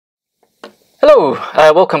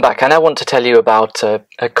Hello, welcome back. I now want to tell you about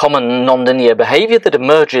a common nonlinear behaviour that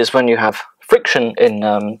emerges when you have friction in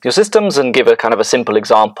your systems, and give a kind of a simple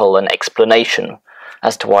example and explanation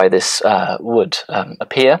as to why this would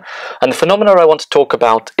appear. And the phenomena I want to talk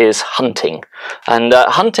about is hunting. And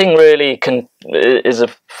hunting really is a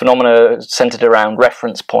phenomena centred around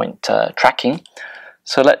reference point tracking.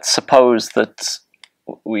 So let's suppose that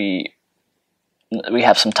we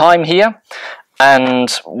have some time here, and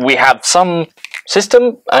we have some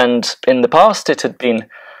system, and in the past it had been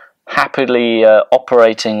happily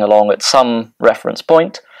operating along at some reference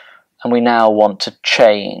point, and we now want to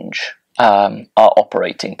change our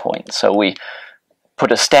operating point. So we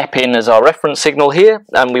put a step in as our reference signal here,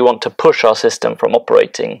 and we want to push our system from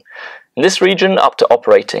operating in this region up to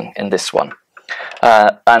operating in this one.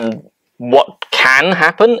 And what can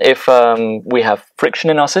happen if we have friction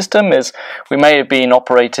in our system is we may have been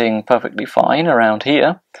operating perfectly fine around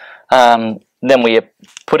here. Then we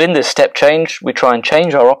put in this step change, we try and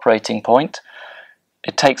change our operating point.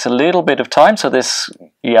 It takes a little bit of time, so this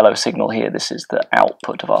yellow signal here, this is the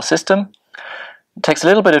output of our system. It takes a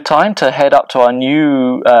little bit of time to head up to our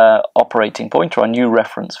new operating point, or our new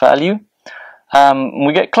reference value.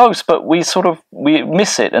 We get close, but we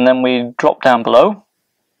miss it, and then we drop down below.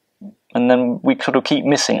 And then we sort of keep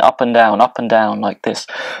missing up and down like this.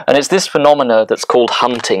 And it's this phenomena that's called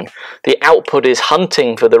hunting. The output is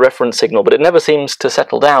hunting for the reference signal, but it never seems to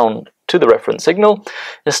settle down to the reference signal.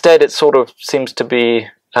 Instead, it sort of seems to be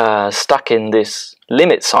stuck in this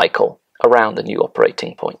limit cycle around the new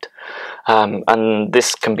operating point. And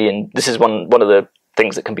this is one of the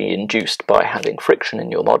things that can be induced by having friction in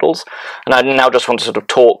your models. And I now just want to sort of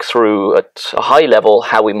talk through at a high level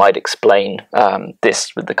how we might explain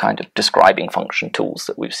this with the kind of describing function tools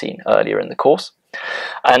that we've seen earlier in the course.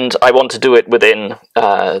 And I want to do it within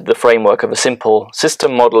the framework of a simple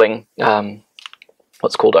system modeling,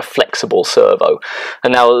 what's called a flexible servo.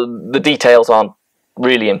 And now the details aren't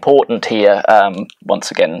really important here. Once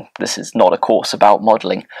again, this is not a course about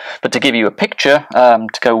modeling, but to give you a picture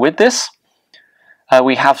to go with this,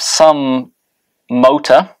 we have some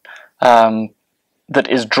motor that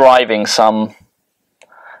is driving some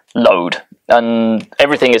load, and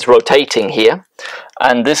everything is rotating here,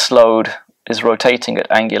 and this load is rotating at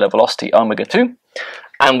angular velocity omega 2,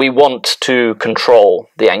 and we want to control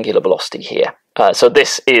the angular velocity here. So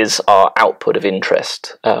this is our output of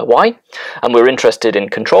interest, y, and we're interested in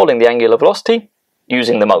controlling the angular velocity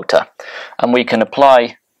using the motor, and we can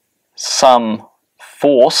apply some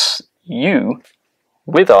force u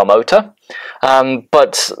with our motor,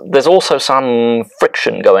 but there's also some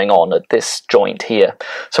friction going on at this joint here.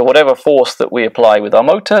 So whatever force that we apply with our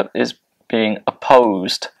motor is being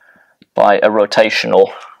opposed by a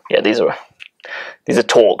rotational, these are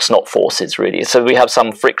torques, not forces really. So we have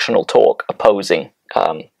some frictional torque opposing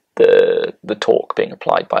the torque being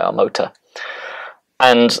applied by our motor.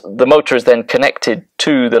 And the motor is then connected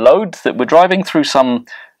to the load that we're driving through some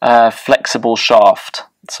flexible shaft.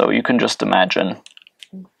 So you can just imagine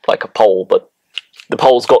like a pole, but the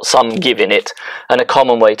pole's got some give in it, and a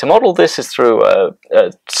common way to model this is through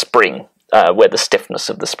a spring, where the stiffness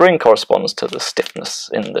of the spring corresponds to the stiffness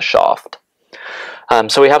in the shaft.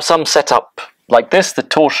 So we have some setup like this. The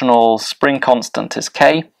torsional spring constant is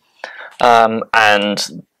K, and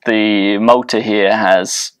the motor here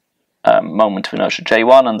has moment of inertia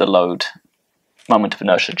J1 and the load moment of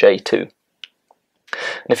inertia J2.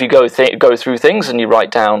 And if you go through things and you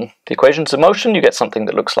write down the equations of motion, you get something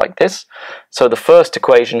that looks like this. So the first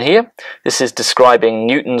equation here, this is describing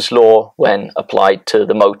Newton's law when applied to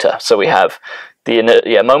the motor. So we have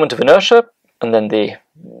the moment of inertia, and then the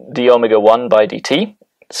d omega 1 by dt.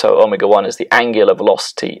 So omega 1 is the angular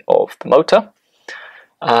velocity of the motor.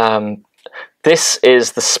 This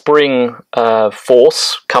is the spring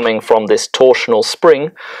force coming from this torsional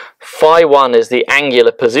spring. Phi 1 is the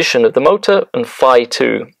angular position of the motor, and Phi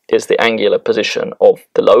 2 is the angular position of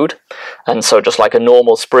the load. And so just like a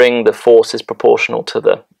normal spring, the force is proportional to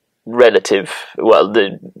the relative,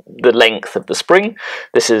 the length of the spring.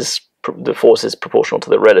 The force is proportional to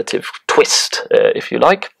the relative twist, if you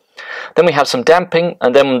like. Then we have some damping,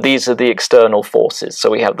 and then these are the external forces.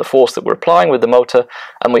 So we have the force that we're applying with the motor,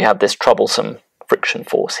 and we have this troublesome friction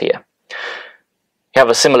force here. You have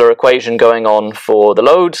a similar equation going on for the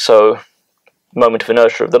load, so moment of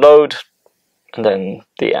inertia of the load, and then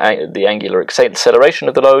the angular acceleration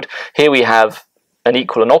of the load. Here we have an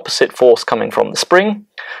equal and opposite force coming from the spring,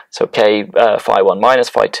 so K phi 1 minus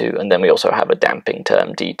phi 2, and then we also have a damping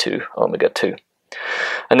term d2 omega 2.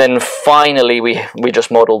 And then finally we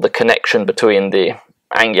just model the connection between the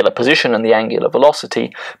angular position and the angular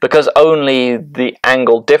velocity, because only the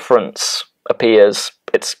angle difference appears,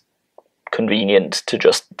 it's convenient to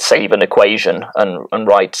just save an equation and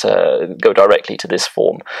write go directly to this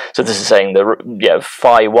form. So this is saying that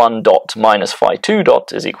phi1 dot minus phi2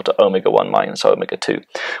 dot is equal to omega1 minus omega2.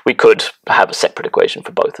 We could have a separate equation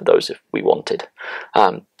for both of those if we wanted.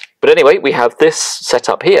 But anyway, we have this set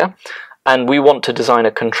up here, and we want to design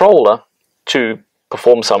a controller to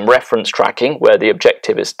perform some reference tracking where the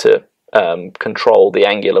objective is to control the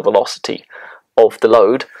angular velocity of the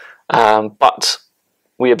load, but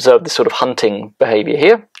we observe this sort of hunting behavior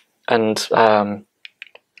here, and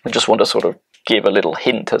we just want to sort of give a little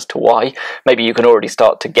hint as to why. Maybe you can already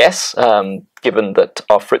start to guess, given that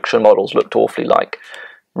our friction models looked awfully like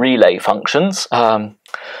relay functions.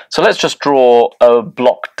 So let's just draw a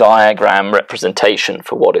block diagram representation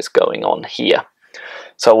for what is going on here.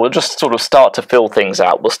 So we'll just sort of start to fill things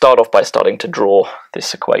out. We'll start off by starting to draw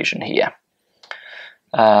this equation here.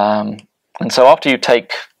 And so after you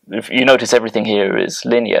take, if you notice everything here is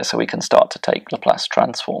linear, so we can start to take Laplace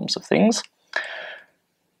transforms of things.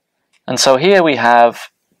 And so here we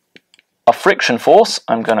have a friction force.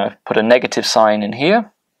 I'm going to put a negative sign in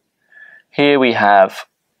here. Here we have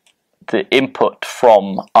the input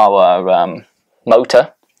from our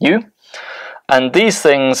motor, U. And these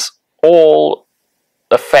things all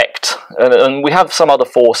affect, and we have some other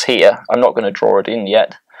force here. I'm not going to draw it in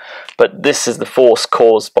yet, but this is the force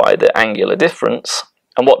caused by the angular difference.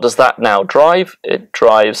 And what does that now drive? It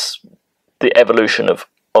drives the evolution of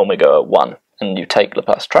omega 1. And you take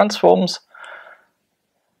Laplace transforms,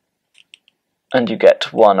 and you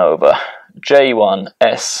get 1 over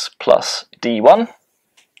J1s plus D1.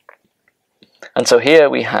 And so here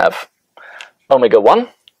we have omega 1,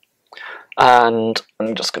 and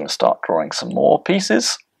I'm just going to start drawing some more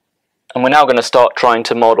pieces. And we're now going to start trying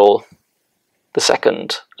to model the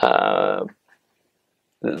second, the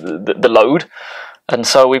load. And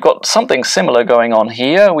so we've got something similar going on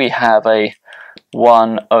here. We have a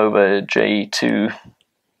 1 over J2s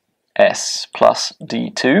plus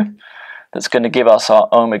D2 that's going to give us our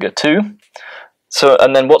omega 2. So,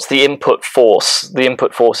 and then what's the input force? The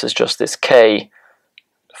input force is just this K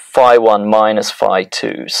phi1 minus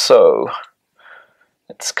phi2. So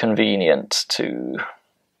it's convenient to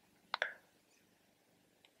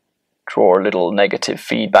draw a little negative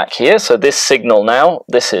feedback here. So this signal now,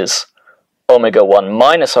 this is omega 1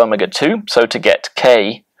 minus omega 2. So to get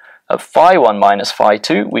K of phi1 minus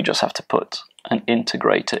phi2, we just have to put an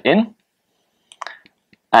integrator in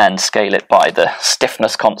and scale it by the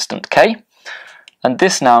stiffness constant K. And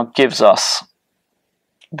this now gives us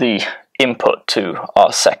the input to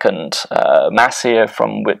our second mass here,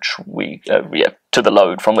 from which we, to the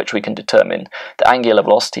load, from which we can determine the angular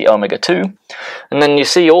velocity omega 2. And then you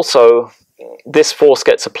see also this force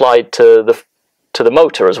gets applied to the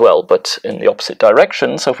motor as well, but in the opposite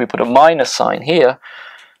direction. So if we put a minus sign here,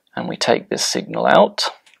 and we take this signal out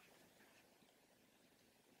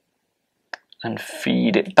and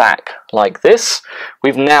feed it back like this,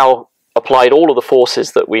 we've now applied all of the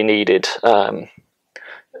forces that we needed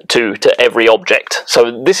to every object.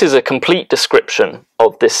 So this is a complete description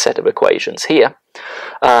of this set of equations here.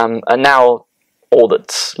 And now all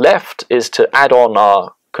that's left is to add on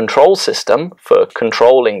our control system for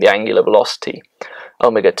controlling the angular velocity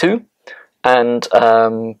omega 2, and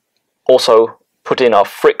also put in our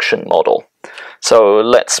friction model. So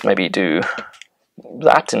let's maybe do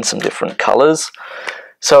that in some different colors.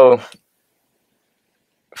 So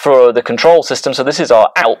for the control system, so this is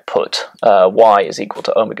our output, y is equal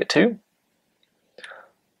to omega 2.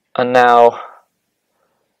 And now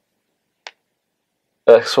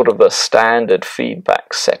a sort of a standard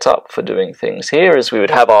feedback setup for doing things here is we would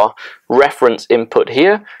have our reference input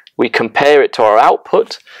here, we compare it to our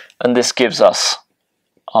output, and this gives us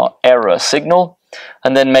our error signal,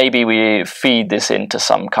 and then maybe we feed this into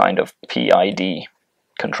some kind of PID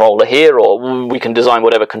controller here, or we can design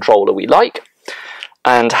whatever controller we like.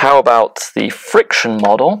 And how about the friction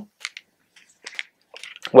model?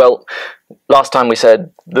 Well, last time we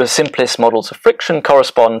said the simplest models of friction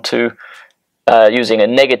correspond to using a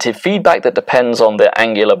negative feedback that depends on the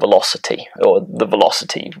angular velocity, or the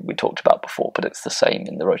velocity we talked about before, but it's the same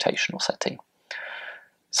in the rotational setting.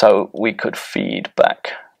 So we could feed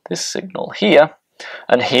back this signal here,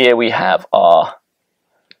 and here we have our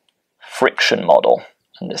friction model,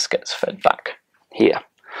 and this gets fed back here.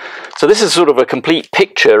 So this is sort of a complete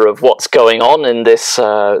picture of what's going on in this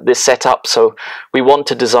this setup. So we want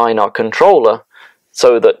to design our controller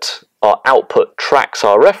so that our output tracks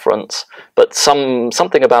our reference, but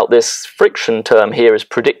something about this friction term here is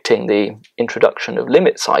predicting the introduction of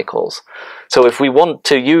limit cycles. So if we want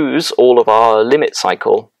to use all of our limit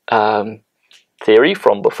cycle theory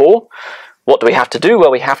from before, what do we have to do?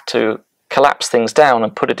 Well, we have to collapse things down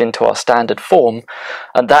and put it into our standard form,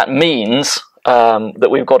 and that means that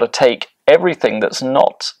we've got to take everything that's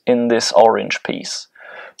not in this orange piece.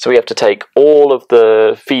 So we have to take all of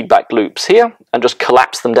the feedback loops here and just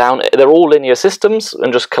collapse them down. They're all linear systems,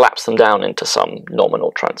 and just collapse them down into some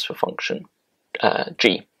nominal transfer function,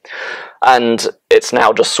 g. And it's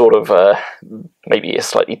now just sort of maybe a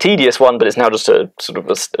slightly tedious one, but it's now just a sort of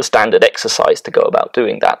a standard exercise to go about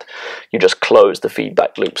doing that. You just close the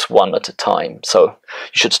feedback loops one at a time. So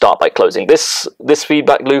you should start by closing this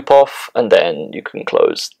feedback loop off, and then you can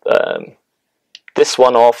close this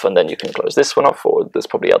one off, and then you can close this one off, or there's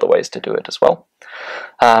probably other ways to do it as well.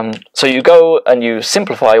 So you go and you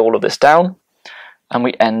simplify all of this down, and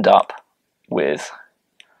we end up with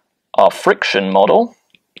our friction model.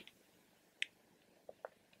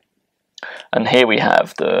 And here we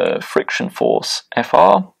have the friction force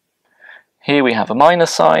Fr. Here we have a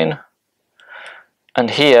minus sign. And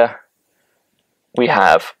here we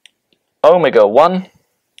have omega 1.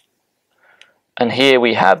 And here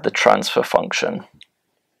we have the transfer function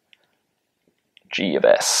g of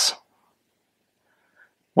s,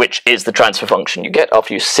 which is the transfer function you get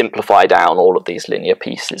after you simplify down all of these linear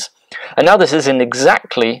pieces. And now this is in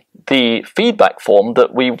exactly the feedback form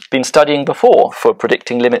that we've been studying before for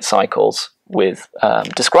predicting limit cycles with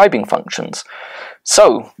describing functions.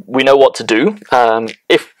 So we know what to do.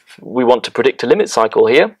 If we want to predict a limit cycle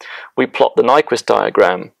here, we plot the Nyquist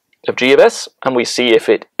diagram of g of s, and we see if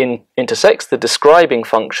it intersects the describing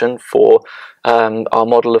function for our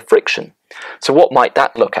model of friction. So what might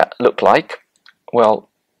that look like? Well,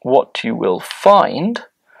 what you will find,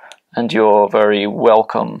 and you're very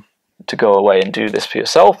welcome to go away and do this for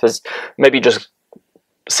yourself, is maybe just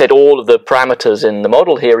set all of the parameters in the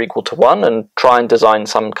model here equal to 1 and try and design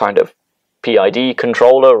some kind of PID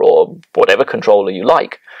controller or whatever controller you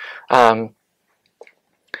like, and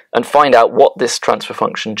find out what this transfer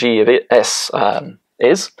function g of s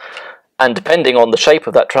is. And depending on the shape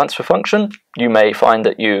of that transfer function, you may find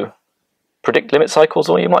that you predict limit cycles,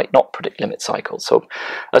 or you might not predict limit cycles. So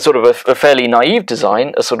a sort of a fairly naive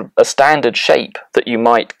design, a sort of a standard shape that you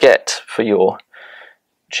might get for your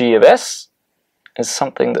g of s is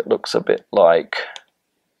something that looks a bit like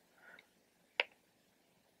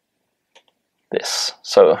this.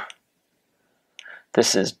 So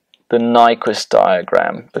this is the Nyquist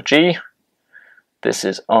diagram of g. This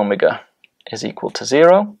is omega is equal to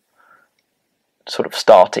 0, sort of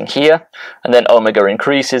starting here, and then omega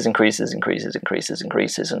increases and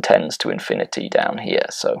tends to infinity down here.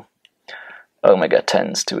 So omega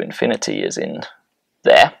tends to infinity is in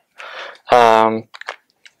there. And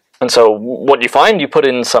so what you find, you put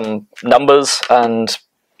in some numbers, and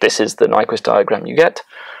this is the Nyquist diagram you get.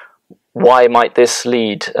 Why might this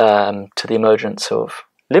lead to the emergence of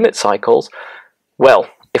limit cycles? Well,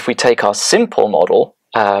 if we take our simple model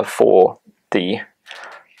for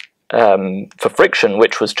friction,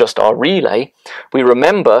 which was just our relay, we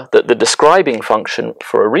remember that the describing function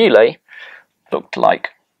for a relay looked like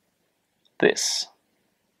this.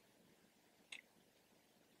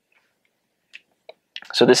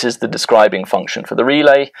 So this is the describing function for the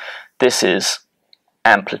relay. This is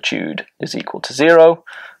amplitude is equal to 0,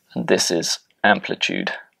 and this is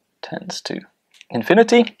amplitude tends to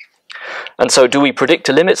infinity. And so do we predict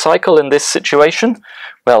a limit cycle in this situation?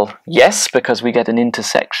 Well, yes, because we get an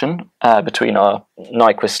intersection between our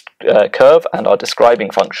Nyquist curve and our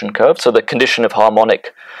describing function curve. So the condition of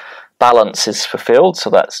harmonic balance is fulfilled. So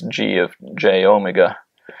that's g of j omega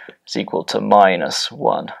is equal to minus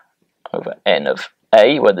 1 over n of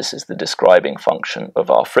a, where this is the describing function of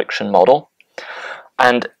our friction model.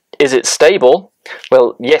 And is it stable?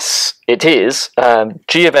 Well, yes, it is.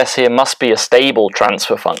 G of s here must be a stable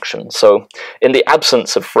transfer function. So in the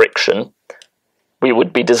absence of friction, we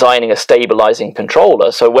would be designing a stabilizing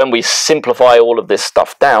controller. So when we simplify all of this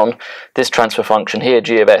stuff down, this transfer function here,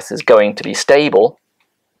 g of s, is going to be stable.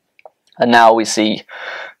 And now we see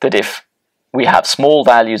that if we have small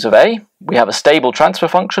values of a, we have a stable transfer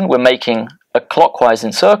function, we're making a clockwise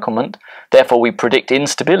encirclement, therefore we predict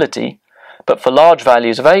instability. But for large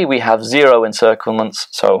values of a, we have 0 encirclements,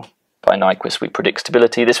 so by Nyquist we predict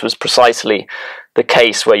stability. This was precisely the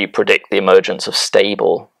case where you predict the emergence of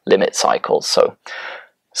stable limit cycles. So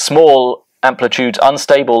small amplitudes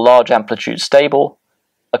unstable, large amplitudes stable.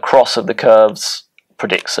 A cross of the curves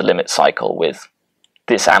predicts a limit cycle with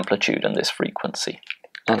this amplitude and this frequency.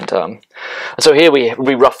 And so here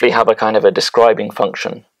we roughly have a kind of a describing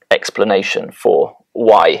function explanation for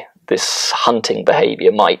why this hunting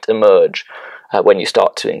behaviour might emerge when you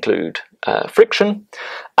start to include friction.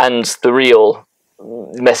 And the real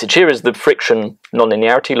message here is the friction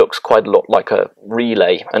nonlinearity looks quite a lot like a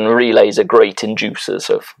relay, and relays are great inducers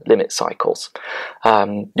of limit cycles.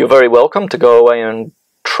 You're very welcome to go away and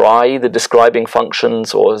try the describing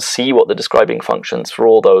functions, or see what the describing functions for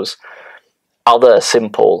all those other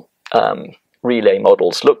simple relay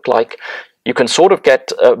models look like. You can sort of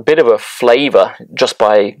get a bit of a flavor just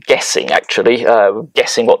by guessing, actually,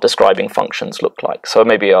 guessing what describing functions look like. So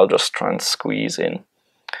maybe I'll just try and squeeze in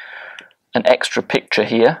an extra picture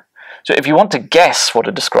here. So if you want to guess what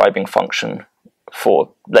a describing function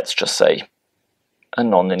for, let's just say, a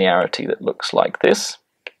nonlinearity that looks like this,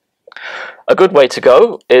 a good way to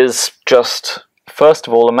go is just, first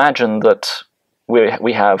of all, imagine that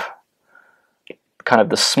we have kind of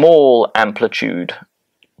the small amplitude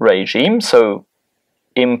regime, so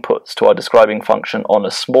inputs to our describing function on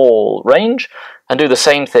a small range, and do the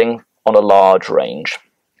same thing on a large range,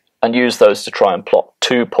 and use those to try and plot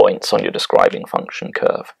 2 points on your describing function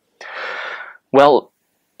curve. Well,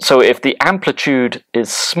 so if the amplitude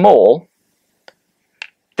is small,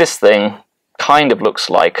 this thing kind of looks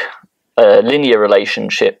like a linear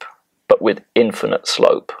relationship, but with infinite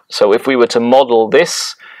slope. So if we were to model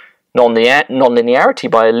this nonlinearity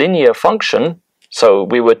by a linear function, so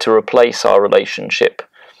we were to replace our relationship,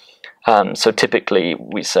 so typically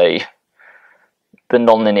we say the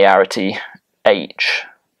nonlinearity h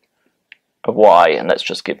of y, and let's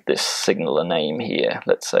just give this signal a name here,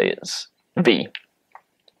 let's say it's v.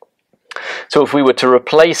 So if we were to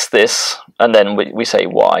replace this, and then we say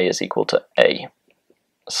y is equal to a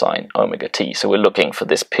sine omega t, so we're looking for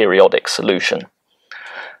this periodic solution.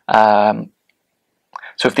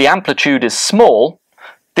 So if the amplitude is small,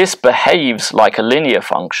 this behaves like a linear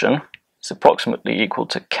function. It's approximately equal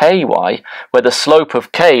to ky, where the slope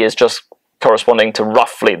of k is just corresponding to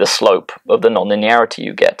roughly the slope of the nonlinearity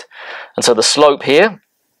you get. And so the slope here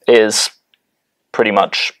is pretty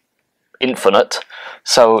much infinite.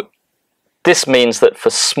 So this means that for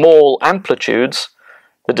small amplitudes,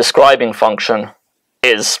 the describing function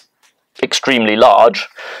is extremely large.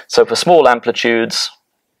 So for small amplitudes,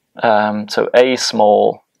 so a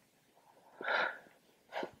small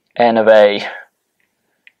n of a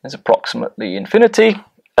is approximately infinity,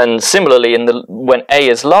 and similarly when a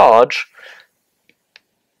is large,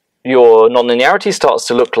 your nonlinearity starts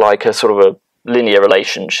to look like a sort of a linear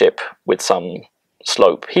relationship with some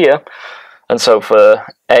slope here. And so for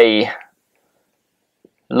a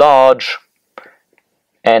large,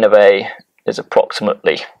 n of a is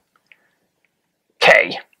approximately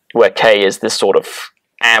k, where k is this sort of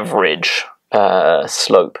average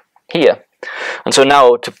slope here. And so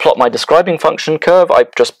now to plot my describing function curve, I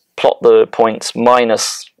just plot the points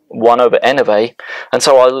minus 1 over n of a, and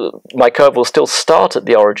so my curve will still start at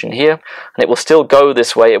the origin here, and it will still go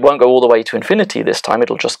this way. It won't go all the way to infinity this time,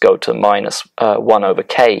 it'll just go to minus 1 over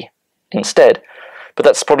k instead. But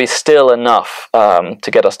that's probably still enough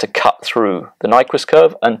to get us to cut through the Nyquist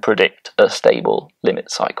curve and predict a stable limit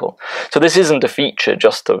cycle. So this isn't a feature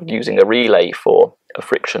just of using a relay for a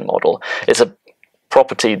friction model. It's a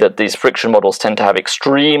property that these friction models tend to have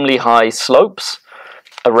extremely high slopes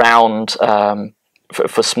around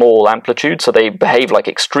for small amplitudes, so they behave like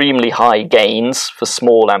extremely high gains for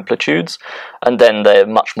small amplitudes, and then they're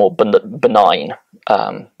much more benign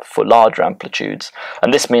for larger amplitudes.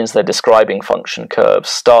 And this means their describing function curves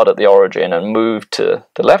start at the origin and move to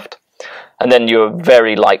the left, and then you're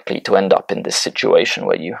very likely to end up in this situation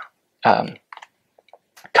where you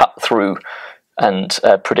cut through and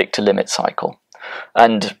predict a limit cycle.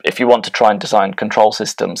 And if you want to try and design control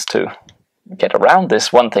systems to get around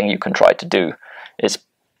this, one thing you can try to do is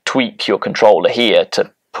tweak your controller here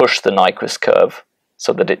to push the Nyquist curve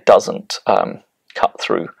so that it doesn't cut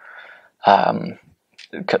through the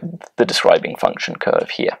describing function curve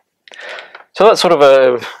here. So that's sort of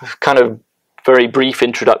a kind of very brief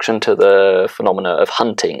introduction to the phenomena of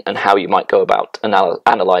hunting and how you might go about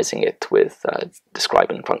analyzing it with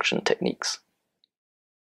describing function techniques.